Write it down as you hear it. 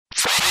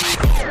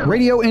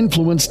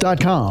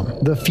RadioInfluence.com.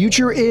 The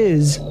future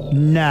is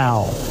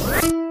now.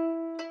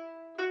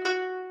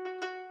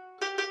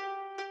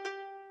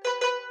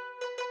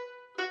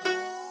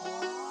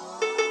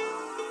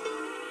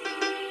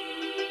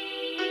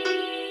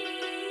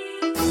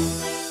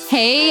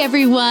 Hey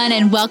everyone,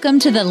 and welcome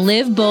to the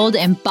Live Bold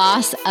and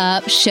Boss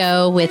Up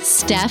show with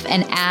Steph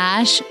and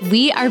Ash.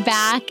 We are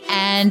back,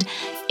 and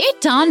it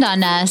dawned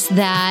on us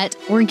that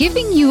we're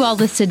giving you all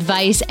this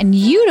advice and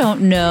you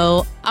don't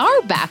know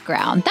our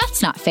background.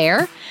 That's not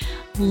fair.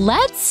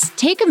 Let's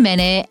take a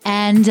minute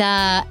and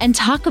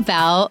talk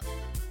about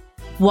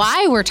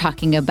why we're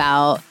talking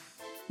about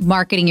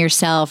marketing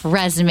yourself,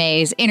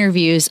 resumes,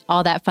 interviews,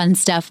 all that fun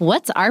stuff.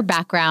 What's our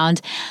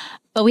background?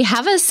 But we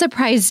have a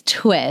surprise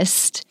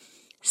twist.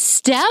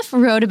 Steph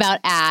wrote about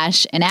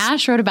Ash and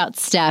Ash wrote about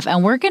Steph,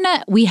 and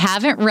we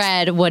haven't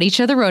read what each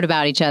other wrote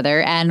about each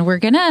other, and we're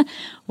gonna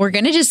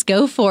just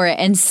go for it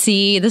and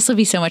see. This will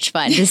be so much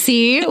fun to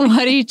see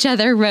what each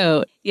other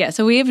wrote. Yeah,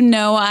 so we have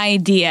no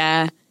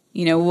idea,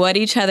 what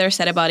each other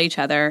said about each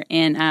other,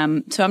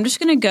 and so I'm just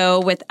gonna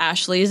go with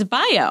Ashley's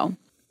bio.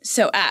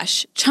 So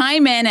Ash,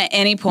 chime in at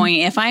any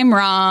point if I'm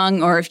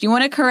wrong, or if you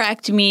want to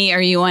correct me,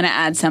 or you want to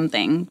add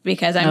something,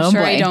 because I'm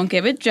sure I don't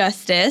give it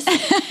justice.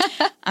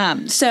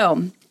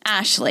 So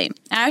Ashley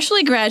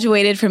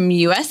graduated from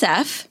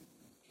USF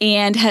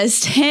and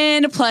has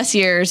 10 plus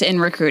years in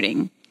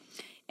recruiting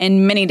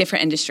in many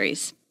different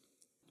industries.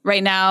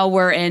 Right now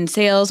we're in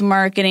sales,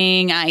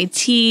 marketing,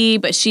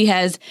 IT, but she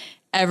has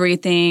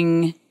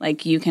everything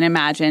like you can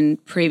imagine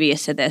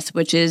previous to this,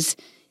 which is,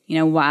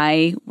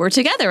 why we're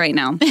together right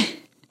now.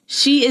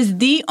 She is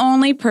the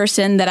only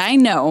person that I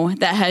know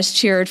that has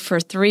cheered for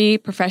 3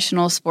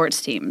 professional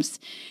sports teams.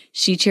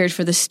 She cheered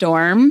for the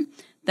Storm,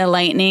 the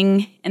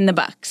Lightning, and the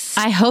Bucks.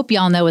 I hope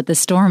y'all know what the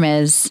Storm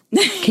is.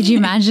 Could you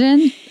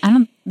imagine?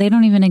 They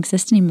don't even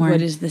exist anymore.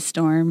 What is the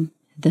Storm?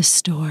 The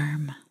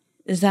Storm.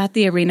 Is that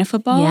the Arena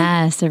Football?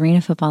 Yes,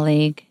 Arena Football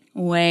League.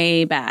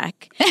 Way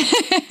back.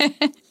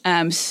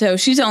 So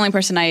she's the only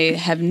person I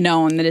have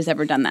known that has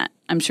ever done that.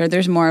 I'm sure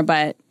there's more,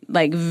 but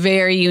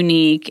very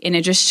unique, and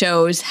it just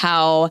shows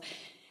how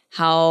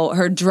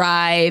her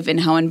drive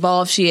and how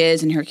involved she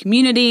is in her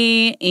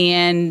community,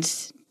 and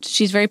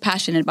she's very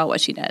passionate about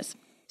what she does.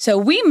 So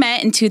we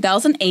met in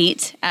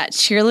 2008 at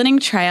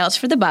cheerleading tryouts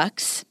for the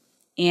Bucks,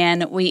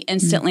 and we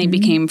instantly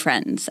became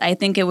friends. I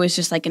think it was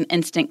just like an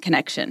instant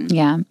connection.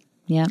 Yeah.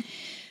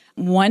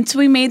 Once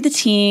we made the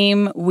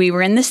team, we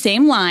were in the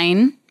same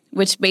line,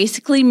 which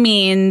basically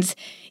means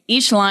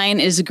each line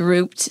is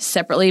grouped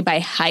separately by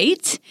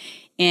height.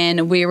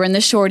 And we were in the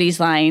shorties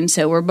line,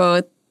 so we're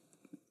both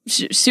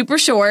super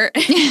short.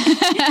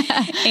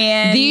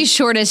 And the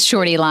shortest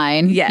shorty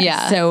line. Yes.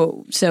 Yeah.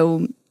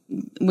 So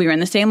we were in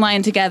the same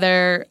line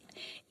together,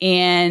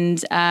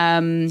 and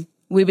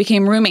we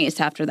became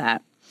roommates after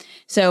that.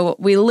 So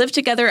we lived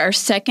together our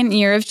second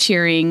year of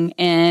cheering,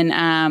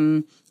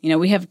 and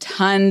we have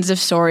tons of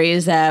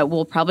stories that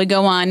we'll probably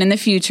go on in the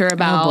future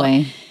about. Oh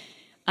boy.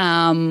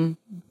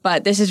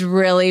 But this is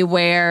really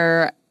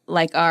where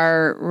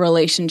our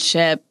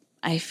relationship,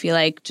 I feel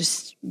like,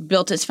 just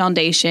built its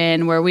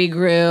foundation, where we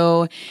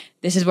grew.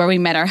 This is where we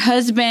met our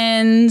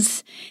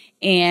husbands.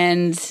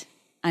 And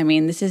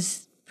this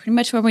is pretty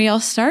much where we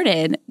all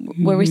started,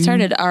 where we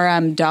started.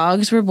 Our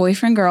dogs were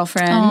boyfriend,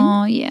 girlfriend.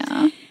 Oh,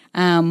 yeah.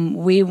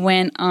 We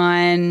went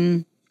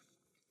on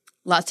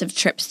lots of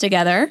trips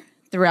together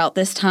throughout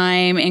this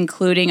time,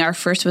 including our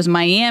first was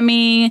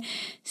Miami.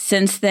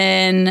 Since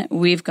then,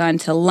 we've gone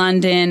to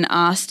London,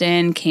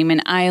 Austin,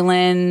 Cayman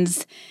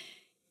Islands.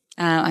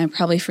 I'm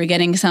probably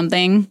forgetting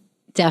something.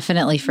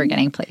 Definitely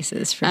forgetting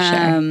places for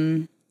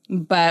sure.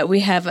 But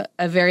we have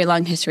a very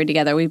long history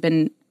together. We've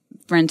been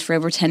friends for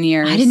over 10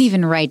 years. I didn't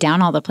even write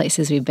down all the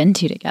places we've been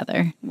to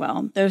together.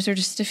 Well, those are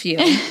just a few.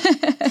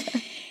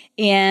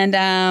 And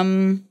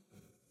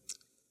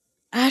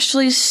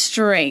Ashley's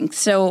strength.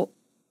 So,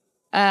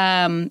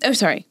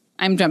 sorry,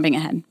 I'm jumping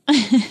ahead.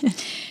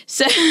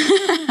 So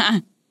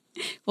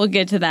we'll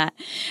get to that.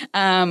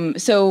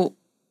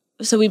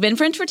 So we've been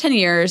friends for 10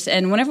 years,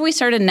 and whenever we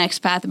started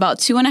NextPath about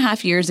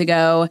 2.5 years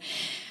ago,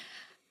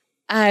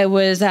 I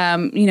was,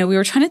 we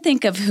were trying to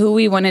think of who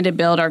we wanted to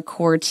build our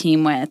core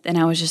team with, and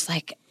I was just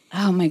like,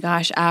 oh my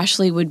gosh,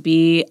 Ashley would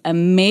be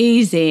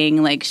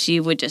amazing. She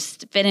would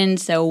just fit in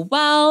so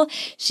well.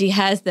 She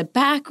has the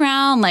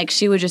background.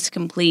 She would just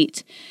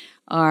complete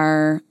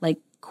our,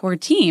 core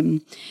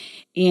team.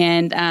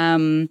 And,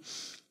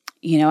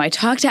 I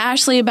talked to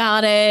Ashley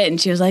about it, and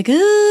she was like,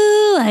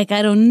 ooh, I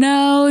don't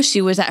know. She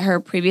was at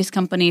her previous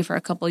company for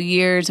a couple of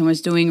years and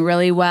was doing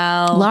really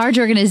well. Large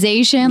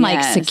organization,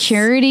 Yes.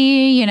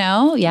 Security,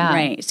 Yeah.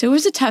 Right. So it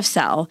was a tough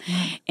sell.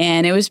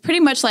 And it was pretty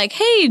much like,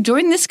 hey,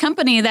 join this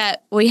company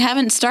that we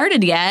haven't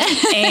started yet,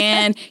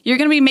 and you're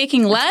going to be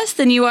making less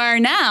than you are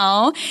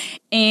now,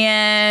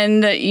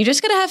 and you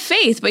just got to have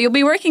faith, but you'll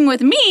be working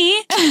with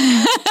me.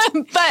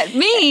 But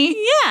me.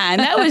 Yeah,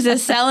 and that was a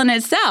sell in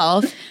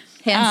itself.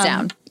 Hands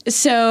down.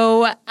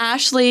 So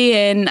Ashley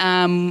and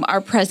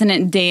our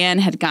president, Dan,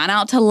 had gone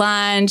out to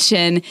lunch,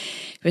 and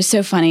It was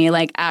so funny.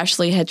 Like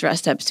Ashley had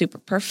dressed up super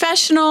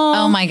professional.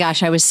 Oh my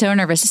gosh, I was so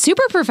nervous.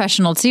 Super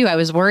professional too. I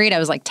was worried. I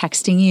was like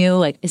texting you,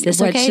 like, is this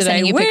okay?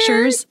 Sending you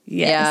pictures.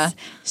 Yes. Yeah.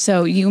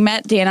 So you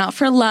met Dan out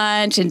for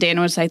lunch, and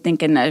Dan was, I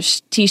think, in a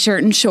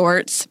t-shirt and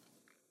shorts.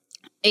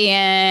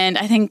 And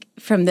I think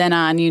from then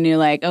on, you knew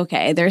like,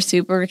 okay, they're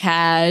super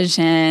cash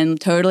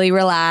and totally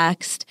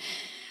relaxed.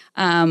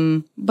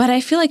 But I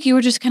feel like you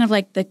were just kind of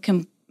like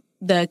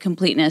the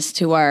completeness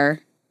to our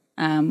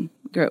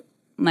group.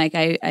 Like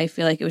I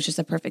feel like it was just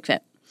a perfect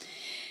fit.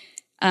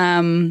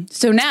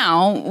 So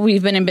now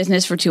we've been in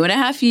business for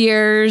 2.5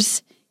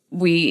 years.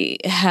 We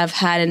have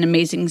had an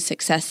amazing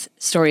success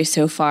story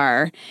so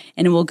far,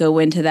 and we'll go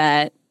into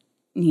that,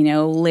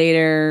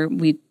 later.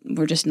 We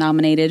were just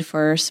nominated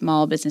for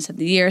Small Business of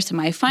the Year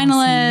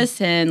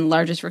semifinalists and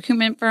largest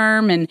recruitment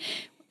firm, and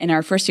in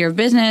our first year of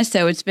business.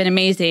 So it's been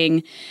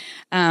amazing.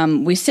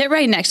 We sit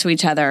right next to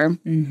each other,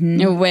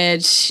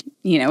 which,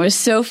 is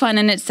so fun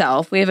in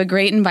itself. We have a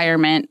great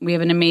environment. We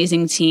have an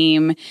amazing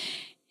team.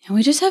 And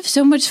we just have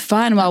so much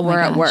fun while we're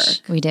at work.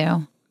 We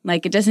do.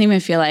 Like, it doesn't even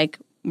feel like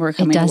we're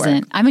coming to work. It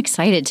doesn't. I'm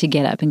excited to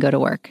get up and go to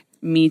work.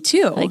 Me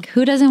too. Like,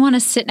 who doesn't want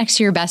to sit next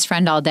to your best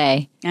friend all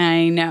day?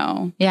 I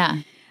know. Yeah.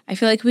 I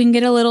feel like we can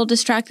get a little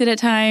distracted at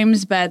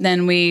times, but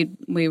then we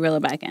reel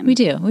it back in. We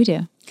do. We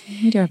do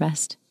our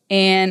best.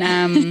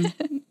 And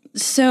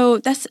so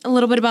that's a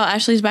little bit about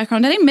Ashley's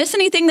background. Did I miss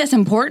anything that's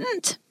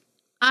important?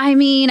 I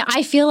mean,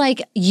 I feel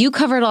like you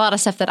covered a lot of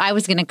stuff that I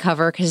was going to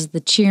cover because the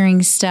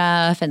cheering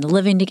stuff and the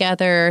living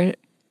together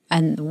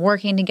and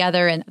working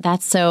together. And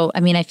that's so,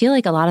 I feel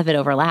like a lot of it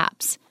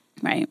overlaps.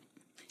 Right.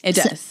 It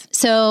does.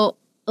 So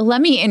let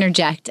me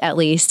interject at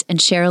least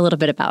and share a little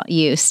bit about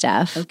you,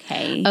 Steph.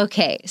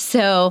 Okay.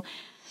 So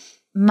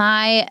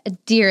my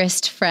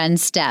dearest friend,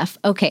 Steph.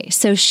 Okay.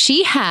 So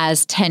she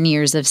has 10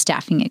 years of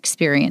staffing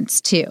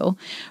experience too,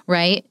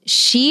 right?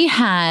 She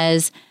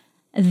has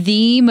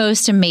the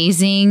most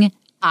amazing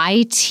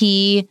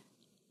IT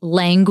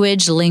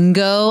language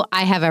lingo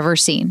I have ever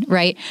seen,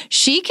 right?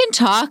 She can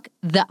talk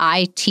the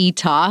IT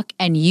talk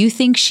and you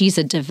think she's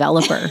a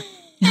developer.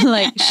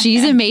 Like,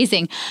 she's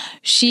amazing.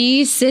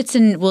 She sits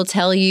and will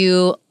tell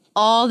you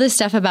all this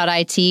stuff about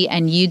IT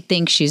and you'd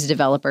think she's a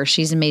developer.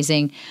 She's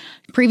amazing.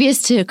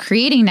 Previous to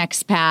creating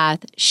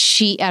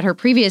NextPath, at her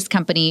previous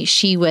company,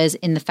 she was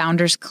in the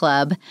Founders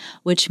Club,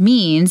 which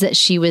means that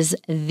she was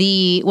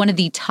one of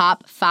the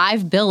top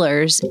 5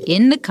 billers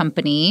in the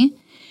company,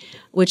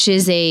 which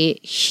is a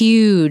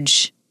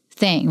huge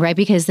thing, right?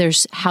 Because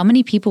there's how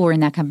many people were in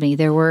that company?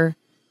 There were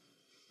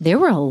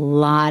a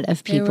lot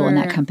of people in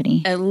that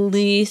company. At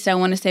least, I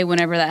want to say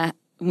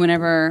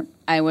whenever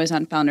I was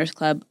on Founders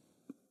Club,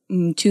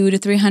 200 to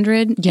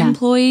 300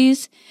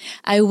 employees.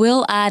 I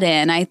will add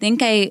in, I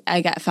think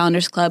I got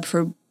Founders Club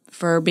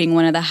for being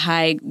one of the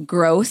high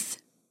growth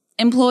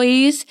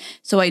employees.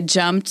 So I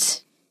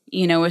jumped,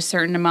 a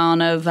certain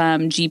amount of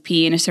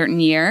GP in a certain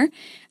year.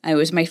 It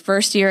was my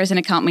first year as an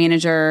account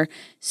manager.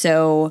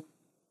 So,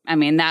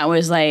 that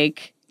was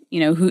like,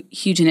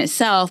 huge in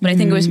itself. But I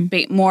think it was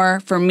more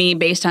for me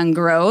based on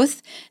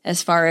growth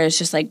as far as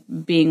just like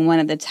being one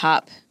of the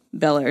top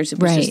billers. It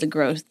was just the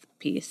growth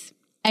piece.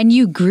 And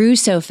you grew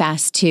so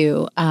fast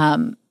too.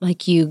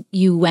 Like you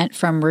went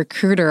from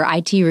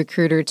IT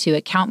recruiter to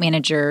account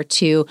manager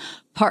to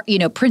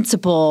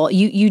principal.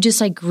 You just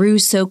like grew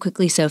so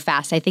quickly, so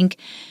fast. I think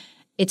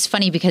it's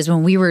funny because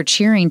when we were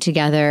cheering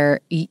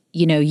together,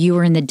 you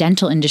were in the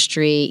dental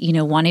industry,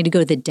 wanting to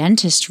go the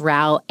dentist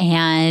route,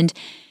 and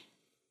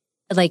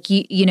like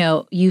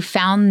you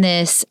found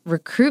this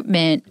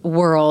recruitment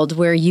world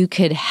where you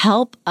could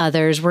help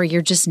others, where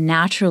you're just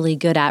naturally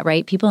good at,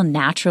 right? People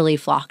naturally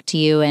flock to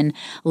you and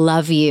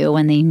love you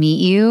when they meet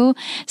you.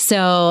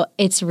 So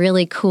it's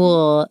really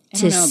cool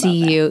to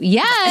see you.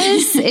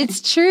 Yes,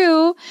 it's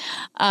true.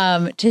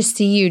 To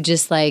see you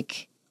just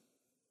like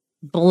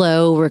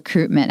blow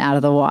recruitment out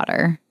of the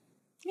water.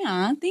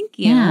 Yeah, thank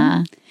you.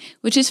 Yeah.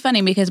 Which is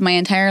funny because my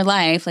entire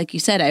life, like you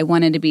said, I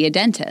wanted to be a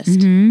dentist.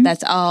 Mm-hmm.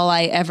 That's all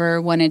I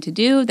ever wanted to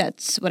do.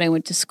 That's what I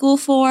went to school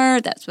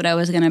for. That's what I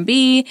was going to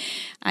be.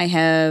 I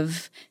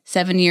have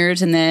 7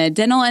 years in the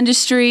dental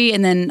industry.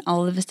 And then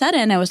all of a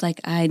sudden I was like,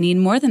 I need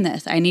more than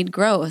this. I need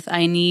growth.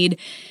 I need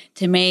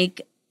to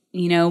make,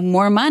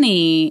 more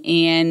money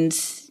and,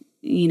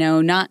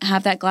 not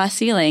have that glass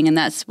ceiling. And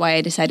that's why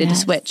I decided to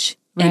switch.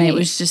 Right. And it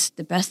was just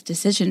the best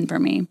decision for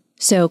me.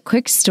 So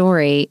quick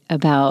story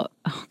about,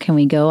 can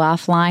we go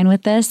offline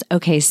with this?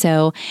 Okay,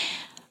 so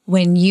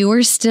when you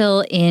were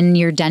still in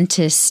your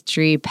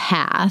dentistry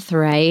path,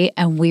 right,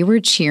 and we were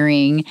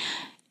cheering,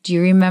 do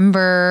you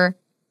remember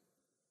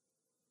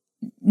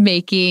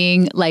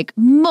making like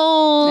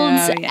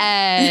molds? Oh,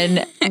 yeah.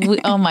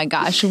 And oh my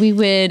gosh, we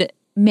would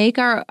make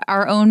our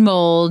own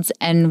molds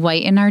and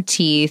whiten our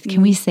teeth.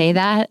 Can we say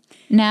that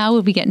now?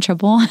 Would we get in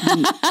trouble?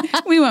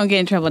 We won't get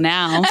in trouble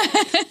now.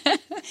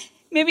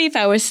 Maybe if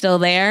I was still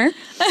there.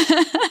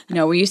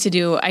 No, we used to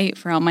do,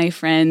 for all my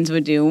friends,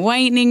 would do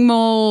whitening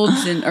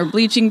molds or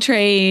bleaching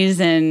trays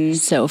and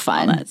so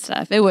fun. All that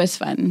stuff. It was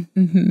fun.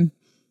 Mm-hmm.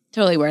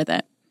 Totally worth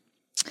it.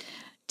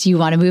 Do you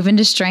want to move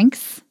into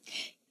strengths?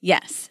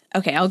 Yes.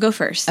 Okay, I'll go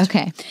first.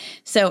 Okay.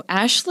 So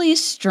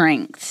Ashley's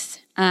strengths.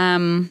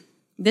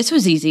 This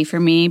was easy for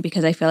me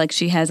because I feel like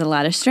she has a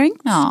lot of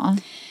strengths. Aw.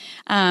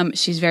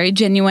 She's very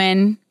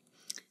genuine.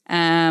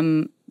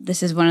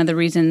 This is one of the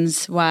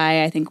reasons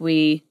why I think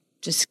we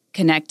just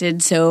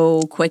connected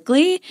so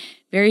quickly.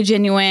 Very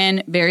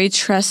genuine, very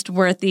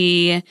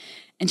trustworthy.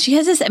 And she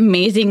has this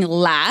amazing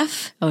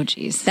laugh. Oh,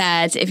 geez.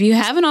 That if you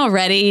haven't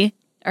already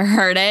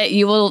heard it,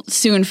 you will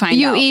soon find out.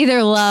 You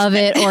either love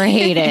it or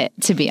hate it,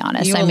 to be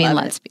honest. You will I mean,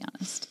 love let's it. be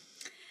honest.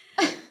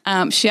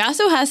 She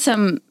also has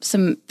some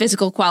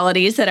physical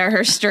qualities that are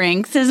her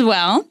strengths as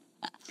well.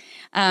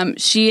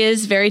 She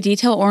is very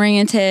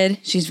detail-oriented.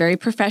 She's very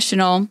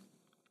professional,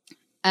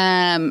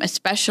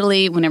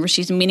 especially whenever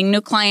she's meeting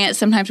new clients.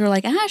 Sometimes we're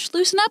like, Ash,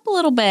 loosen up a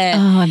little bit.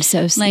 Oh, I'm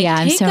so Like,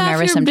 I'm take so off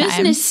nervous your sometimes.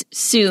 business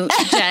suit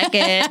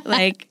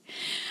jacket.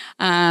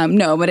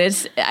 No,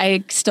 but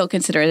I still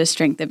consider it a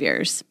strength of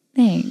yours.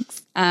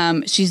 Thanks.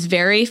 She's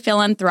very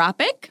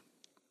philanthropic.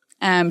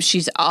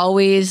 She's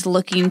always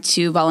looking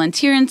to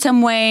volunteer in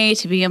some way,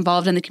 to be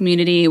involved in the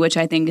community, which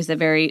I think is a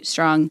very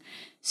strong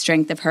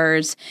strength of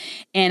hers.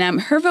 And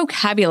her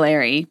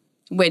vocabulary,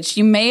 which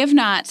you may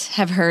not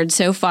have heard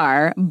so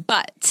far,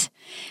 but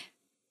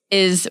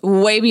is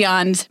way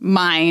beyond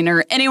mine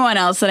or anyone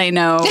else that I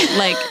know.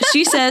 Like,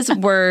 she says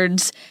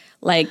words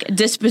like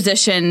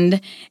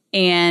dispositioned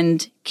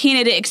and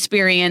candidate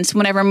experience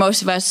whenever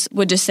most of us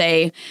would just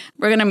say,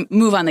 we're going to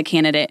move on the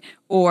candidate,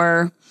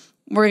 or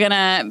we're going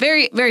to,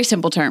 very, very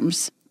simple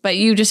terms. But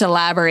you just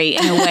elaborate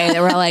in a way that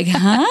we're like,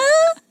 huh?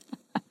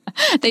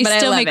 They But I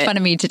still love make it. fun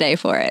of me today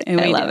for it. And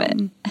I we love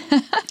do.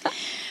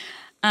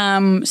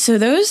 it. So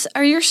those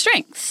are your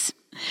strengths.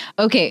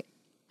 Okay.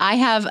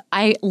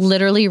 I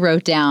literally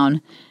wrote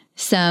down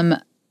some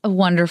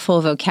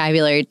wonderful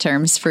vocabulary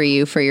terms for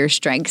you for your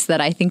strengths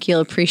that I think you'll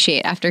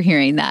appreciate after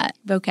hearing that.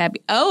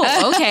 Vocabulary.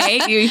 Oh,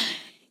 okay. You're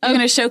going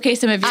to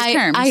showcase some of your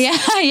terms.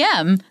 I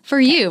am for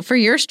you, for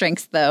your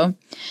strengths though.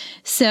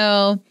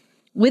 So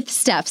with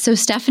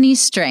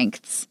Stephanie's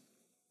strengths.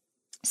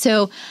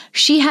 So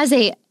she has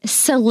a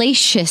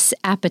salacious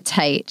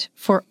appetite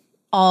for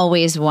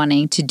always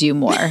wanting to do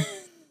more.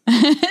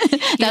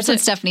 That's what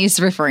Stephanie's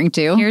referring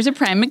to. Here's a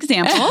prime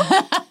example.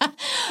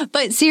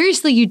 But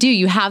seriously, you do.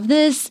 You have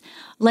this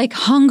like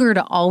hunger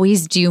to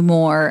always do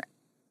more,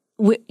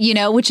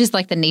 which is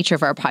like the nature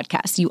of our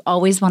podcast. You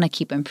always want to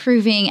keep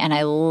improving. And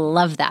I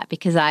love that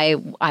because I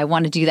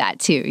want to do that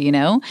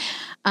too,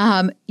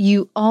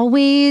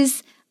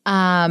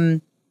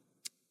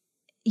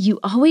 You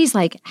always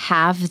like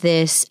have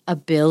this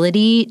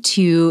ability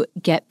to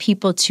get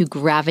people to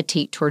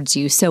gravitate towards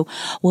you. So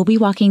we'll be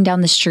walking down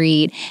the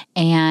street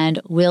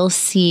and we'll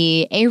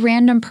see a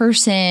random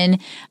person,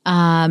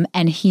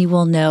 and he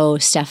will know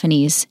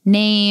Stephanie's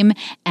name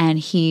and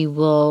he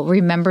will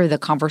remember the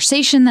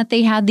conversation that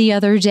they had the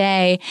other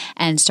day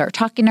and start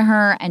talking to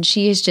her. And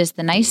she is just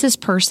the nicest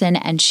person.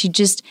 And she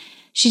just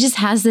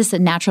has this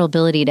natural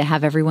ability to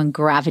have everyone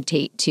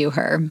gravitate to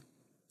her.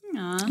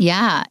 Aww.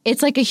 Yeah.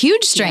 It's like a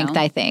huge strength,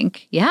 I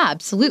think. Yeah,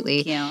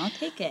 absolutely. Yeah, I'll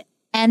take it.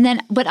 And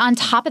then, but on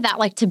top of that,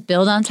 like to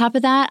build on top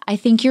of that, I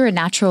think you're a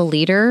natural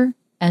leader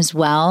as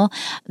well.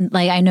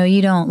 Like, I know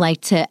you don't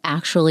like to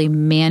actually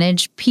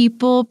manage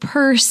people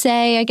per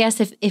se, I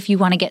guess, if you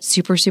want to get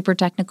super, super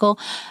technical.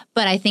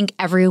 But I think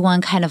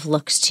everyone kind of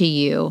looks to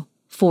you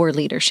for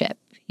leadership.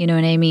 You know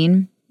what I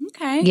mean?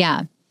 Okay.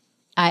 Yeah.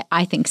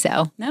 I think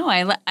so. No,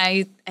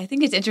 I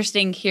think it's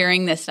interesting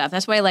hearing this stuff.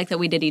 That's why I like that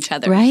we did each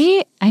other.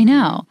 Right? I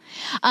know.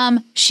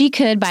 She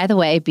could, by the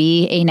way,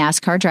 be a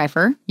NASCAR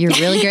driver. You're a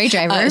really great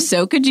driver.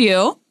 So could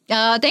you.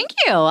 Thank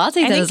you. I'll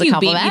take that as a you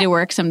compliment. beat me to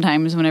work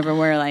sometimes whenever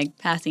we're like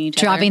passing each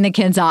other. Dropping the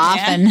kids off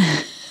and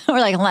we're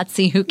like, let's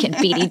see who can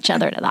beat each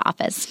other to the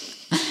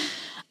office.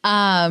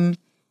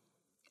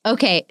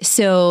 Okay,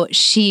 so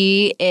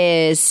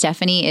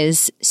Stephanie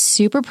is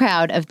super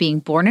proud of being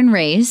born and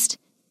raised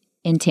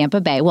in Tampa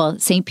Bay. Well,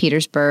 St.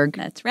 Petersburg.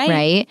 That's right.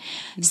 Right?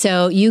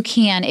 So you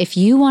can, if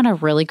you want a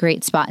really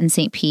great spot in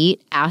St.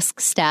 Pete, ask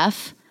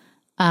Steph.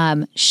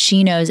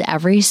 She knows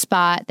every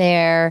spot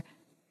there.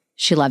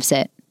 She loves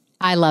it.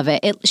 I love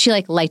it. She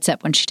like lights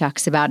up when she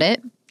talks about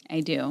it.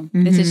 I do.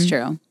 Mm-hmm. This is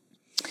true.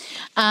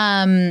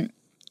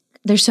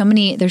 There's so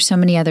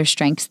many other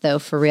strengths though,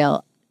 for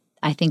real.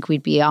 I think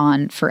we'd be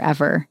on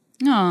forever.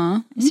 Aw.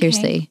 Okay.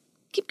 Seriously.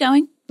 Keep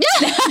going.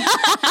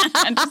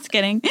 I'm just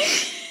kidding.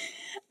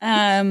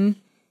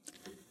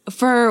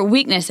 For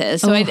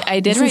weaknesses. So I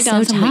did write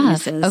down some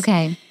weaknesses.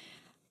 Okay.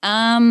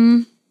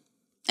 And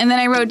then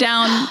I wrote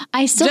down.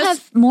 I still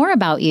have more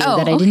about you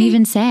that I didn't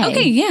even say.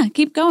 Okay, yeah,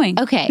 keep going.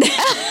 Okay.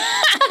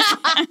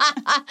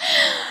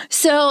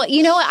 So,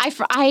 you know what?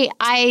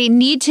 I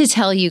need to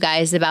tell you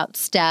guys about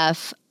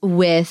Steph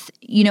with,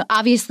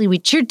 obviously we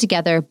cheered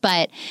together,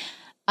 but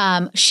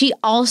she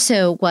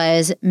also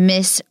was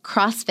Miss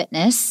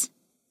CrossFitness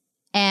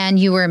and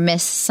you were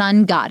Miss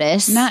Sun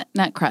Goddess. Not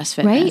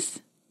CrossFit.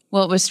 Right?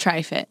 Well, it was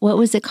TriFit. What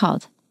was it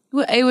called?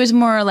 It was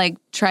more like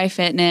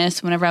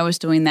TriFitness whenever I was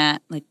doing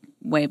that, like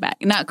way back.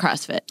 Not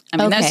CrossFit. I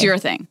mean, that's your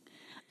thing.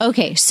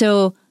 Okay,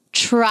 so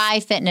Try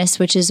Fitness,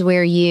 which is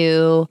where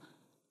you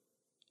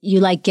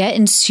like get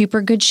in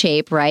super good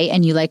shape, right?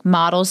 And you like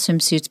model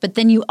swimsuits, but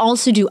then you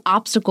also do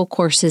obstacle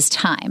courses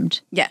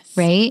timed. Yes.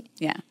 Right?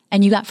 Yeah.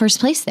 And you got first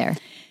place there.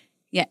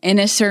 Yeah, in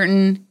a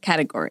certain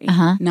category.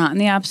 Not in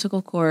the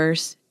obstacle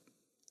course,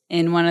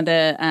 in one of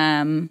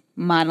the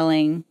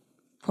modeling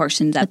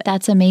portions of it.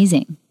 That's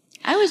amazing.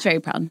 I was very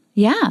proud.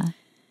 Yeah.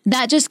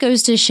 That just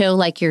goes to show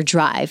like your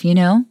drive, you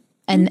know,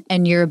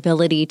 and your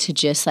ability to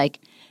just like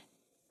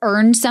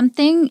earn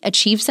something,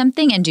 achieve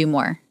something, and do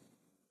more.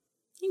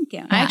 Thank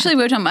you. I actually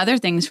wrote down other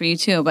things for you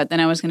too, but then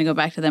I was going to go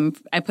back to them.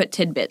 I put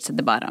tidbits at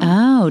the bottom.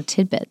 Oh,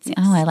 tidbits. Yes.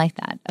 Oh, I like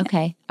that.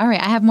 Okay. All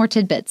right. I have more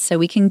tidbits, so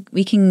we can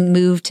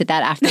move to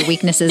that after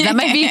weaknesses. That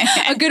might be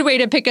a good way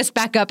to pick us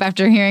back up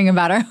after hearing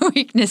about our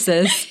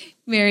weaknesses.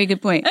 Very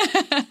good point.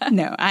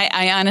 No,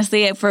 I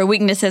honestly, for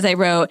weaknesses, I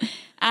wrote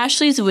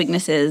Ashley's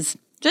weaknesses.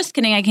 Just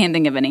kidding. I can't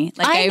think of any.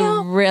 Like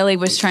I really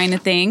was trying to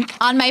think.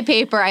 On my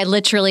paper, I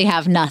literally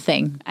have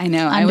nothing. I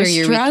know. I was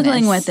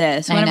struggling with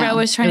this. Whenever I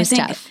was trying to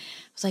think, tough.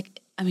 I was like,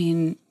 I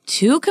mean,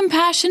 too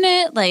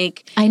compassionate.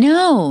 Like, I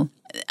know.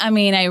 I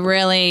mean, I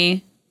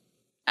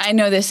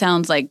know this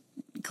sounds like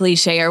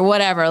cliche or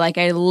whatever. Like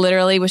I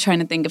literally was trying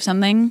to think of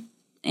something,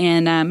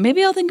 and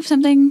maybe I'll think of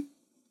something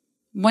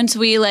once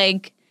we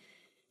like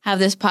have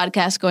this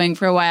podcast going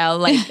for a while.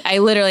 Like I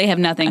literally have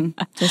nothing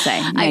to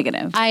say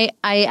negative. I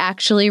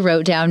actually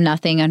wrote down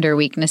nothing under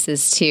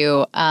weaknesses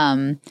too.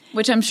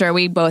 Which I'm sure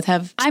we both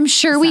have. I'm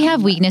sure we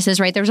have weaknesses,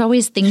 right? There's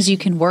always things you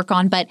can work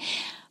on, but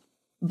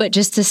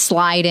just to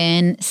slide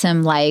in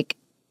some like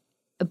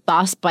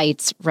boss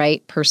bites,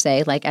 right, per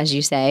se, like as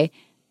you say,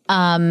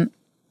 I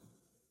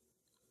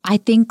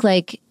think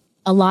like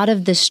a lot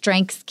of the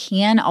strengths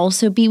can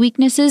also be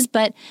weaknesses,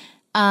 but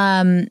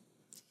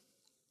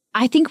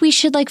I think we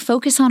should like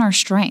focus on our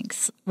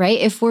strengths, right?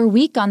 If we're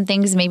weak on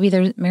things, maybe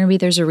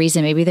there's a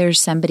reason. Maybe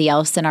there's somebody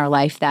else in our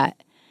life that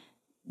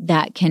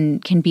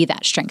can be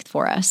that strength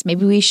for us.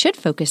 Maybe we should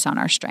focus on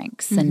our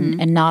strengths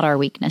and not our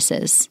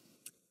weaknesses.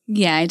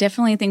 Yeah, I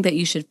definitely think that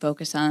you should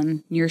focus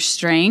on your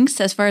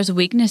strengths. As far as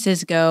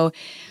weaknesses go,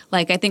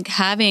 like I think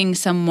having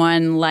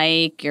someone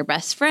like your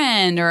best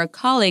friend or a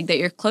colleague that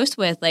you're close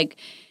with, like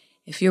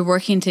if you're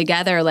working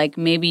together, like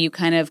maybe you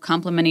kind of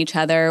complement each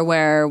other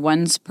where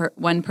one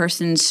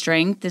person's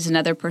strength is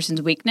another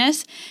person's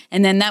weakness.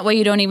 And then that way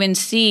you don't even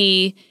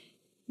see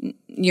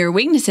your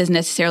weaknesses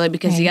necessarily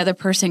because the other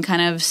person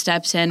kind of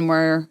steps in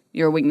where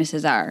your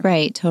weaknesses are.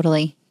 Right,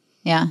 totally.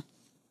 Yeah.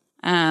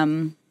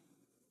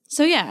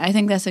 So yeah, I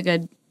think that's a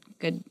good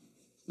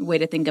way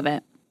to think of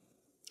it.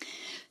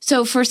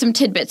 So for some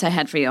tidbits I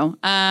had for you.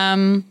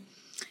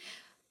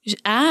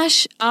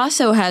 Ash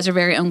also has her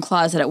very own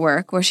closet at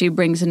work where she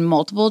brings in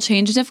multiple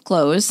changes of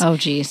clothes. Oh,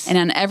 geez. And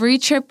on every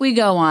trip we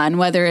go on,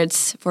 whether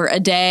it's for a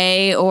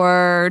day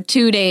or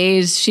 2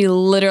 days, she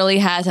literally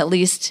has at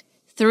least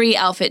 3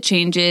 outfit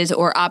changes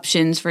or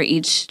options for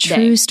each day.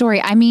 True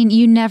story. I mean,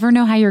 you never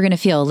know how you're going to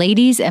feel.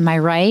 Ladies, am I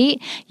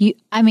right?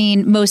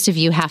 Most of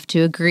you have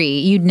to agree.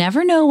 You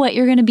never know what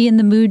you're going to be in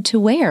the mood to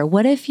wear.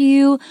 What if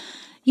you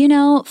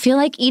feel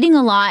like eating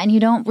a lot and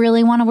you don't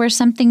really want to wear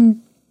something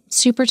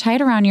super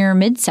tight around your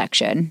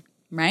midsection?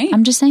 Right.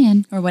 I'm just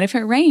saying. Or what if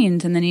it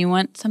rains and then you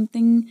want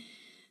something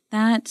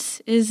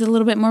that is a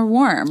little bit more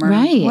warm or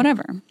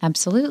whatever.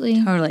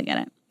 Absolutely. Totally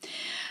get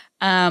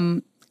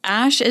it.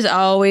 Ash is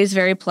always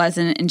very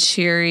pleasant and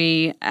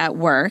cheery at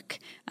work.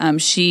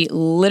 She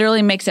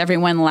literally makes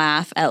everyone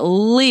laugh at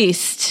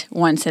least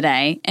once a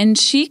day. And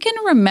she can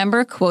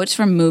remember quotes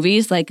from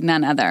movies like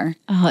none other.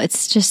 Oh,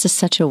 it's just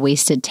such a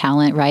wasted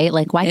talent, right?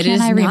 Like, why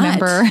can't I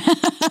remember?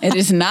 It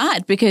is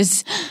not,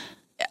 because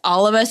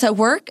all of us at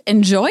work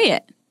enjoy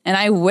it. And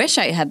I wish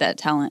I had that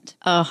talent.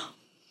 Oh.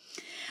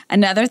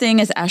 Another thing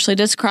is Ashley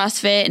does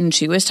CrossFit, and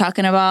she was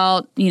talking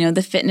about,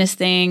 the fitness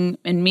thing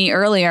and me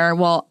earlier.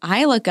 Well,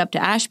 I look up to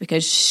Ash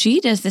because she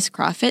does this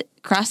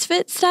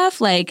CrossFit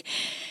stuff. Like,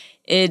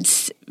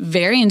 it's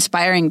very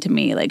inspiring to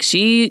me. Like,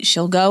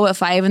 she'll go at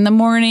 5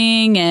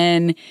 a.m,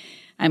 and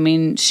I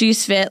mean,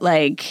 she's fit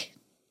like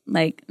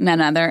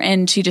none other,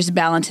 and she just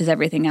balances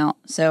everything out.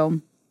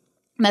 So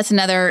that's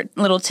another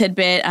little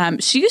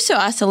tidbit. She used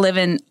to live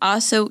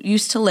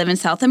in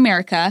South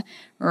America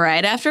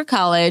right after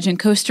college in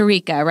Costa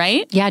Rica,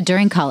 right? Yeah,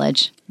 during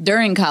college.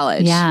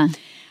 Yeah.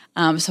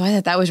 So I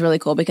thought that was really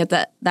cool because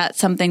that's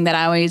something that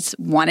I always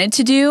wanted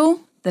to do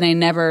that I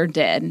never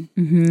did.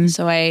 Mm-hmm.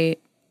 So I,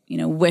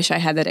 wish I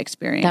had that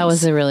experience. That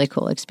was a really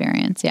cool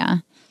experience. Yeah.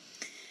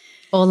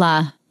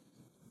 Hola.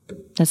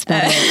 That's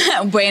better.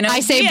 I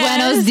say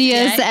buenos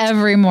dias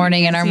every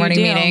morning in our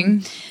morning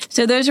meeting.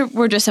 So those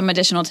were just some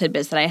additional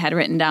tidbits that I had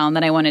written down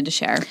that I wanted to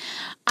share.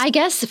 I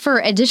guess for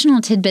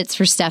additional tidbits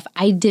for Steph,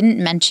 I didn't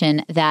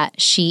mention that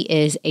she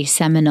is a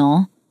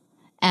Seminole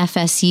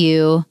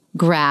FSU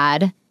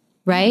grad,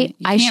 right?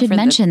 I should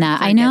mention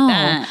that. I know.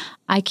 That.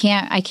 I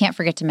can't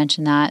forget to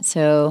mention that.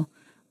 So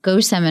go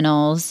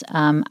Seminoles.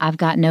 I've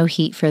got no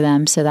heat for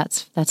them, so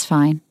that's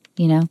fine.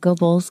 Go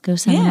Bulls, go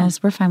Seminoles. Yeah.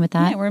 We're fine with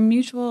that. Yeah, we're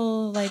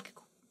mutual,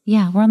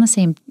 Yeah, we're on the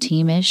same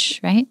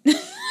team-ish, right?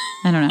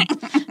 I don't know.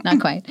 Not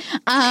quite.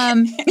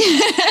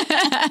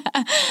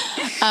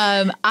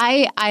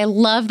 I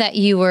love that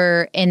you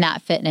were in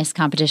that fitness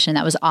competition.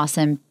 That was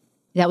awesome.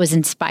 That was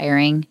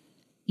inspiring.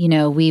 You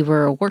know, we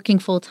were working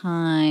full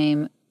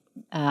time.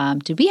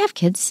 Did we have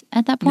kids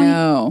at that point?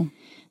 No.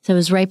 So it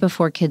was right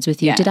before kids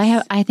with you. Yes. Did I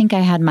have, I think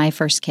I had my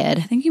first kid.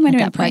 I think you might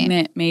have been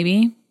pregnant,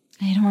 maybe.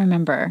 I don't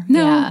remember.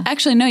 No, Yeah.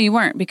 actually, no, you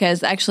weren't,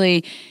 because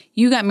actually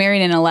you got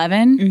married in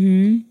 11.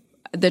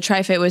 Mm-hmm. The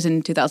Tri-Fit was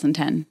in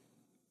 2010.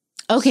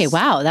 Okay,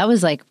 wow. That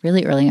was like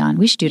really early on.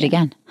 We should do it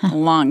again. A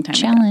long time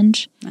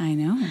Challenge. ago. I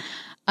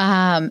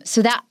know.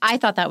 So that, I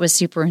thought that was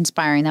super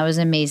inspiring. That was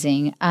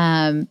amazing.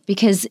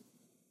 Because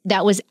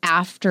that was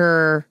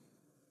after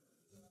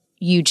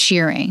you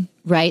cheering,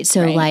 right?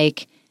 So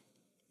like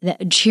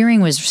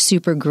cheering was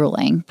super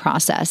grueling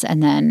process.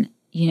 And then,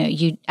 you know,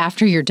 you,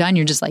 after you're done,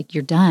 you're just like,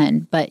 you're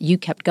done, but you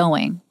kept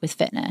going with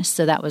fitness.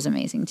 So that was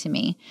amazing to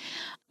me.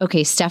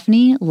 Okay.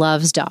 Stephanie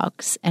loves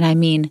dogs. And I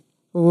mean,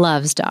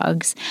 loves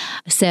dogs.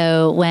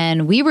 So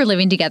when we were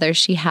living together,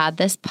 she had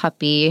this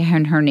puppy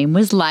and her name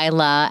was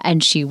Lila,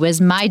 and she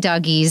was my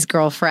doggie's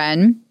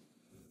girlfriend.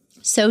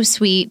 So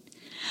sweet.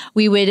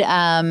 We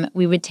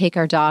would take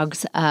our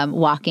dogs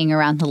walking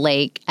around the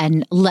lake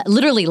and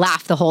literally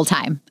laugh the whole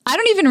time. I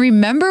don't even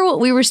remember what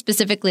we were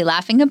specifically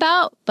laughing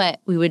about, but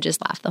we would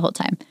just laugh the whole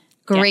time.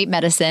 Great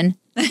medicine.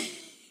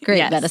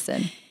 Great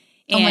medicine.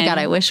 Oh my God,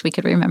 I wish we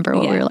could remember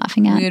what we were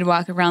laughing at. We would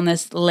walk around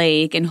this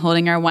lake and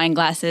holding our wine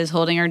glasses,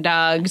 holding our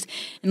dogs,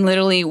 and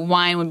literally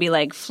wine would be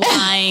like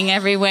flying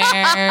everywhere,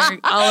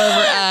 all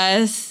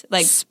over us.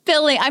 Like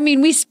spilling. I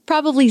mean, we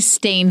probably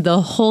stained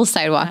the whole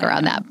sidewalk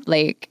around that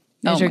lake.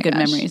 Those are good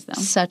memories, though.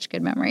 Such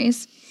good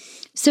memories.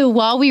 So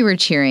while we were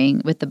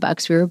cheering with the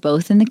Bucks, we were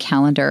both in the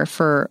calendar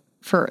for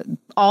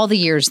all the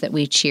years that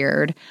we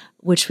cheered,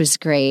 which was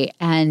great.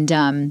 And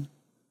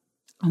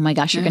oh my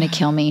gosh, you're going to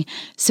kill me.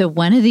 So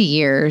one of the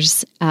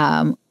years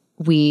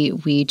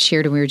we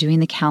cheered and we were doing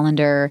the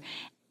calendar.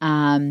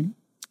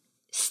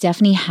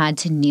 Stephanie had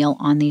to kneel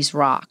on these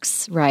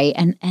rocks, right?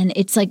 And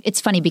it's like,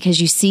 it's funny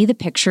because you see the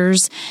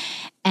pictures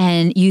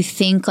and you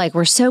think like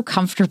we're so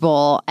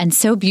comfortable and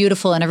so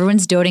beautiful and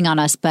everyone's doting on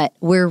us, but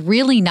we're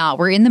really not.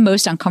 We're in the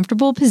most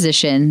uncomfortable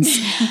positions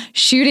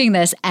shooting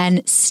this.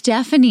 And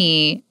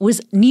Stephanie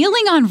was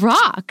kneeling on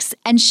rocks.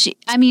 And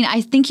I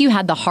think you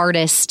had the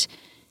hardest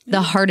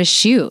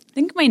shoot. I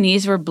think my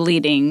knees were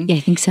bleeding. Yeah,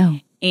 I think so.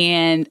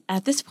 And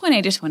at this point,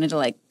 I just wanted to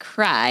like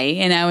cry.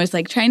 And I was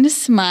like trying to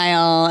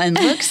smile and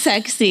look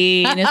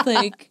sexy. And it's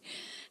like,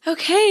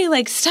 okay,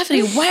 like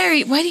Stephanie,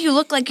 why do you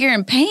look like you're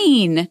in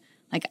pain?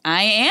 Like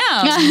I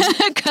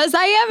am. Because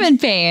I am in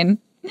pain.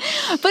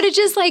 But it's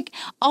just like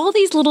all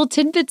these little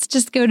tidbits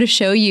just go to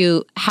show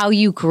you how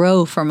you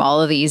grow from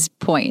all of these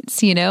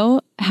points, you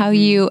know, how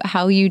you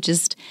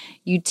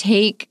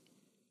take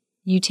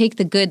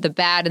the good, the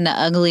bad, and the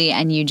ugly,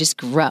 and you just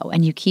grow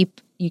and you keep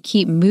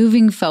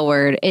moving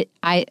forward.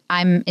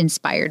 I'm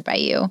inspired by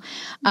you.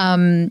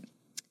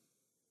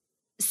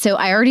 So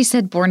I already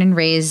said born and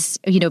raised,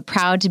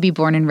 proud to be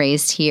born and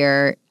raised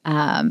here.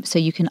 So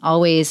you can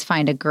always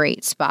find a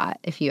great spot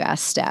if you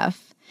ask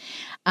Steph.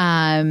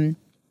 I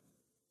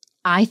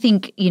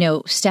think,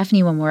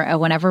 Stephanie,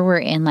 whenever we're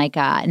in like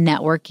a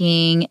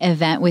networking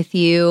event with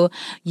you,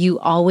 you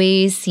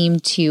always seem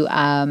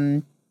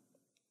to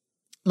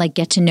like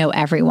get to know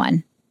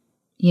everyone,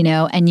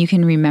 and you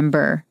can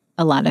remember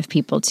a lot of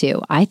people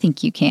too. I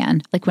think you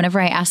can. Like whenever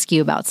I ask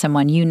you about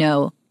someone, you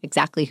know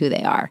exactly who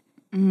they are.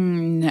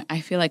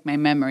 I feel like my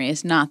memory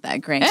is not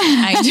that great.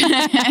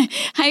 I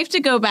have to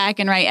go back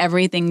and write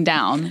everything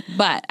down,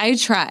 but I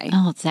try.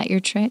 Oh, is that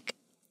your trick?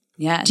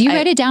 Yeah. Do you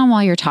write it down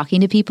while you're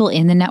talking to people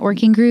in the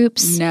networking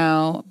groups?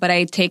 No, but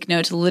I take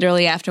notes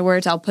literally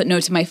afterwards. I'll put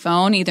notes in my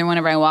phone, either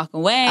whenever I walk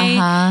away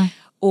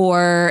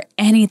or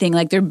anything.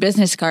 Like their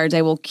business cards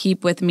I will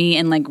keep with me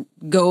and like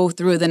go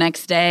through the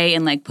next day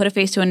and like put a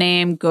face to a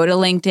name, go to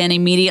LinkedIn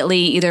immediately,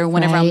 either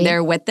whenever I'm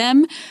there with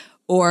them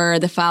or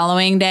the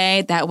following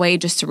day. That way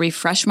just to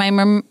refresh my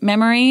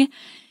memory.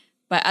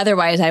 But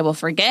otherwise I will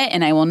forget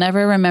and I will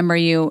never remember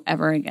you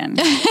ever again.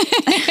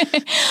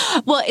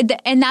 Well,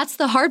 and that's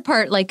the hard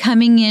part, like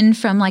coming in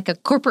from like a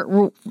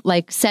corporate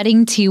like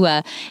setting to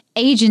a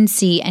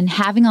agency and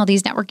having all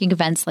these networking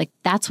events. Like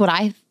that's what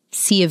I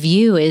see of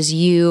you is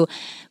you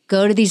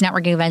go to these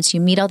networking events,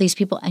 you meet all these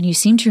people and you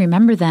seem to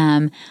remember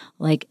them.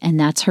 Like, and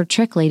that's her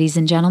trick, ladies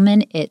and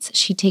gentlemen.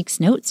 She takes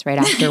notes right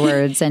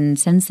afterwards and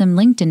sends them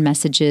LinkedIn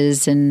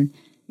messages and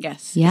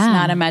yes, it's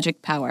not a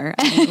magic power.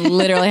 I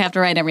literally have to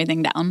write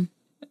everything down.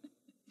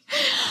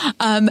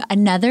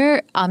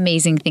 Another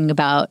amazing thing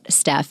about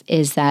Steph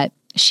is that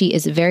she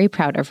is very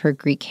proud of her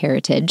Greek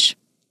heritage,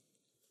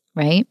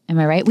 right? Am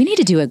I right? We need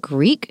to do a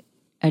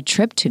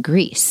trip to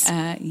Greece.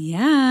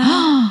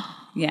 Yeah.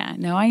 Yeah.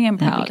 No, I am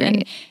proud.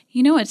 And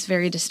what's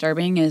very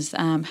disturbing is,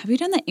 have you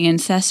done the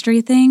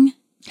ancestry thing?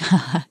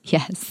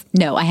 Yes.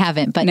 No, I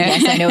haven't, but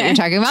yes, I know what you're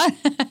talking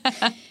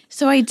about.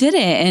 So I did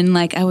it and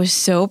like, I was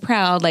so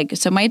proud. Like,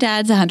 so my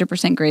dad's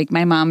 100% Greek.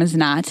 My mom is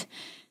not,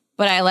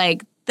 but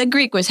the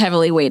Greek was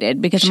heavily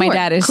weighted because my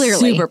dad is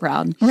super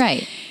proud.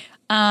 Right.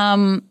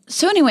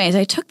 So anyways,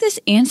 I took this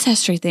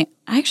ancestry thing.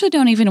 I actually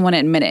don't even want to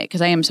admit it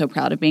because I am so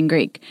proud of being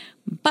Greek.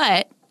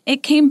 But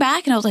it came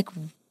back and I was like,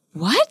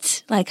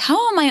 what? Like,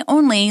 how am I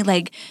only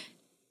like,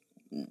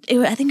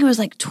 I think it was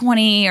like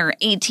 20 or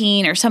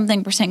 18 or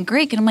something %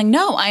 Greek. And I'm like,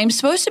 no, I'm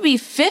supposed to be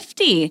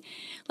 50.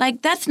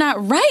 Like, that's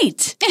not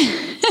right.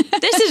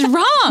 This is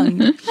wrong.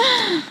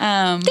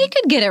 They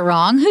could get it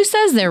wrong. Who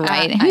says they're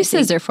right? Who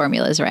says their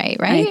formula is right?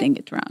 I think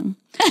it's wrong.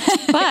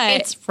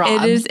 But It's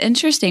wrong. It is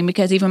interesting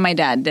because even my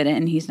dad did it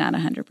and he's not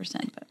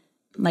 100%. But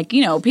like,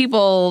 you know,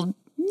 people,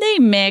 they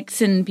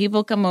mix and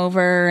people come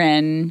over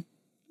and,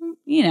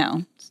 you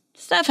know,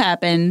 stuff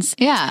happens.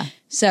 Yeah.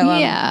 So,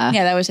 yeah,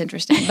 that was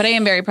interesting. But I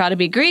am very proud to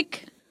be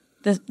Greek,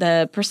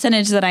 the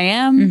percentage that I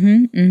am.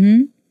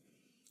 Mm-hmm.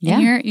 Yeah.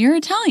 And you're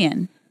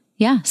Italian.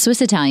 Yeah.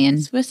 Swiss Italian.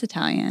 Swiss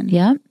Italian.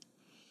 Yep.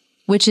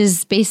 Which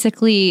is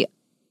basically,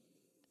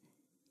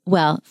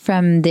 well,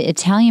 from the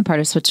Italian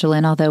part of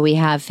Switzerland, although we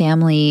have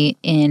family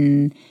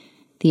in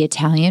the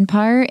Italian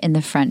part, in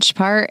the French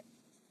part,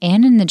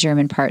 and in the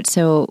German part.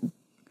 So,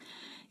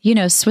 you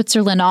know,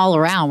 Switzerland all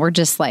around, we're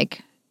just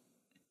like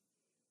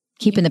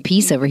keeping the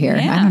peace over here.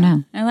 Yeah, I don't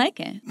know. I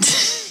like it.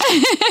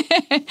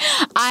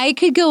 I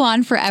could go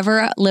on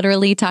forever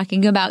literally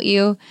talking about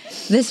you.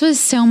 This was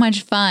so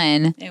much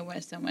fun. It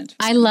was so much fun.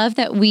 I love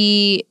that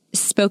we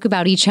spoke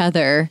about each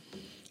other.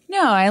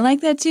 No, I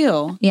like that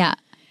too. Yeah.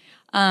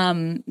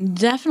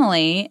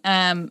 Definitely.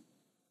 You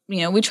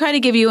know, we try to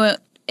give you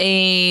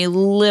a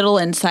little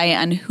insight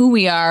on who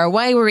we are,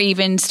 why we're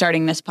even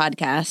starting this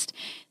podcast.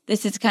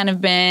 This has kind of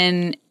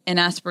been an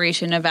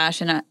aspiration of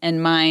Ash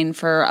and mine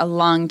for a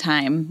long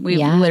time. We've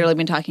literally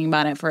been talking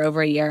about it for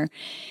over a year.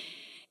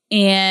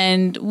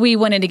 And we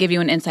wanted to give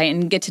you an insight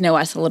and get to know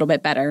us a little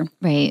bit better.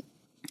 Right.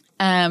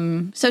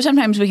 So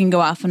sometimes we can go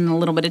off on a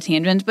little bit of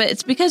tangents, but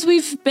it's because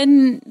we've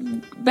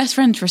been best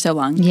friends for so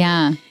long.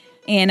 Yeah.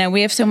 And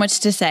we have so much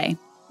to say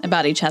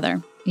about each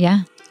other.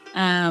 Yeah.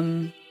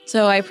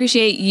 So I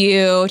appreciate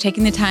you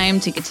taking the time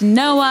to get to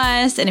know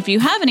us. And if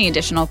you have any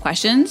additional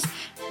questions,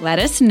 let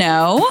us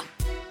know.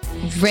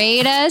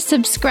 Rate us,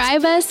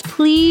 subscribe us,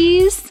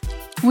 please.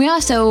 We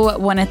also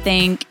want to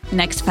thank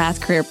Next Path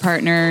Career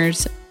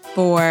Partners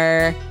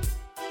for,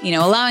 you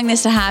know, allowing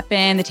this to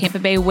happen. The Tampa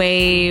Bay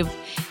Wave,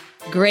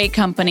 great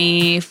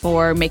company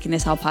for making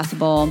this all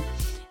possible.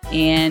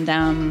 And,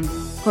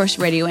 of course,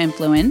 Radio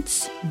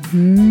Influence.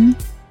 Mm-hmm.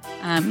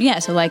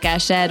 So like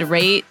Ash said,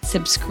 rate,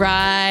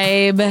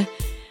 subscribe,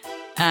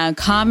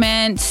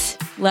 comment.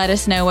 Let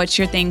us know what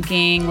you're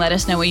thinking. Let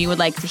us know what you would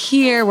like to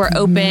hear. We're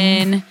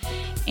open.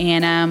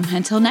 And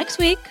until next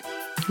week.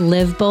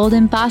 Live bold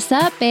and boss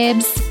up,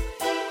 babes.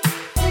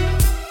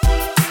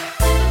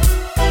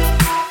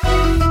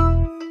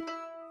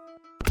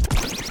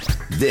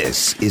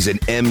 This is an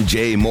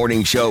MJ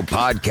Morning Show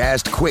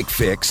podcast quick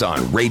fix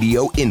on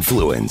Radio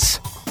Influence.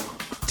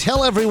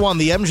 Tell everyone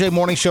the MJ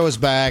Morning Show is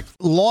back.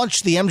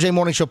 Launched the MJ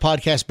Morning Show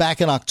podcast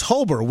back in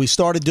October. We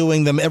started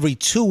doing them every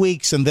 2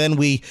 weeks, and then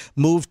we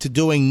moved to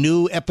doing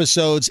new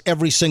episodes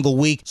every single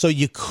week. So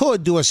you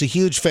could do us a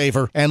huge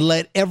favor and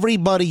let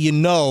everybody you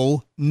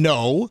know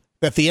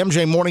that the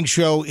MJ Morning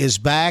Show is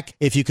back.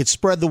 If you could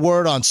spread the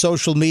word on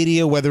social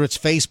media, whether it's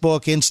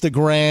Facebook,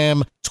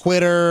 Instagram,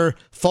 Twitter,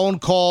 phone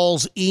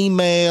calls,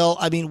 email,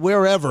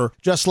 wherever,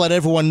 just let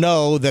everyone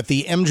know that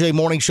the MJ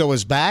Morning Show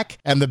is back,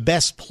 and the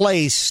best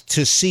place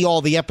to see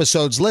all the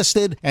episodes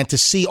listed and to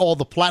see all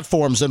the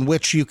platforms on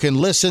which you can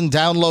listen,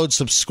 download,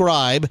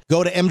 subscribe,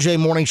 go to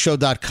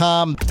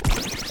mjmorningshow.com.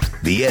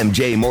 The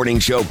MJ Morning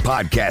Show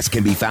podcast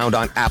can be found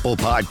on Apple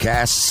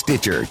Podcasts,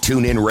 Stitcher,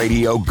 TuneIn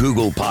Radio,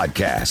 Google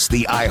Podcasts,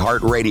 the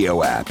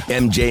iHeartRadio app,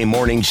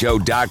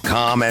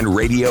 mjmorningshow.com, and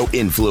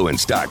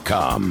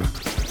radioinfluence.com.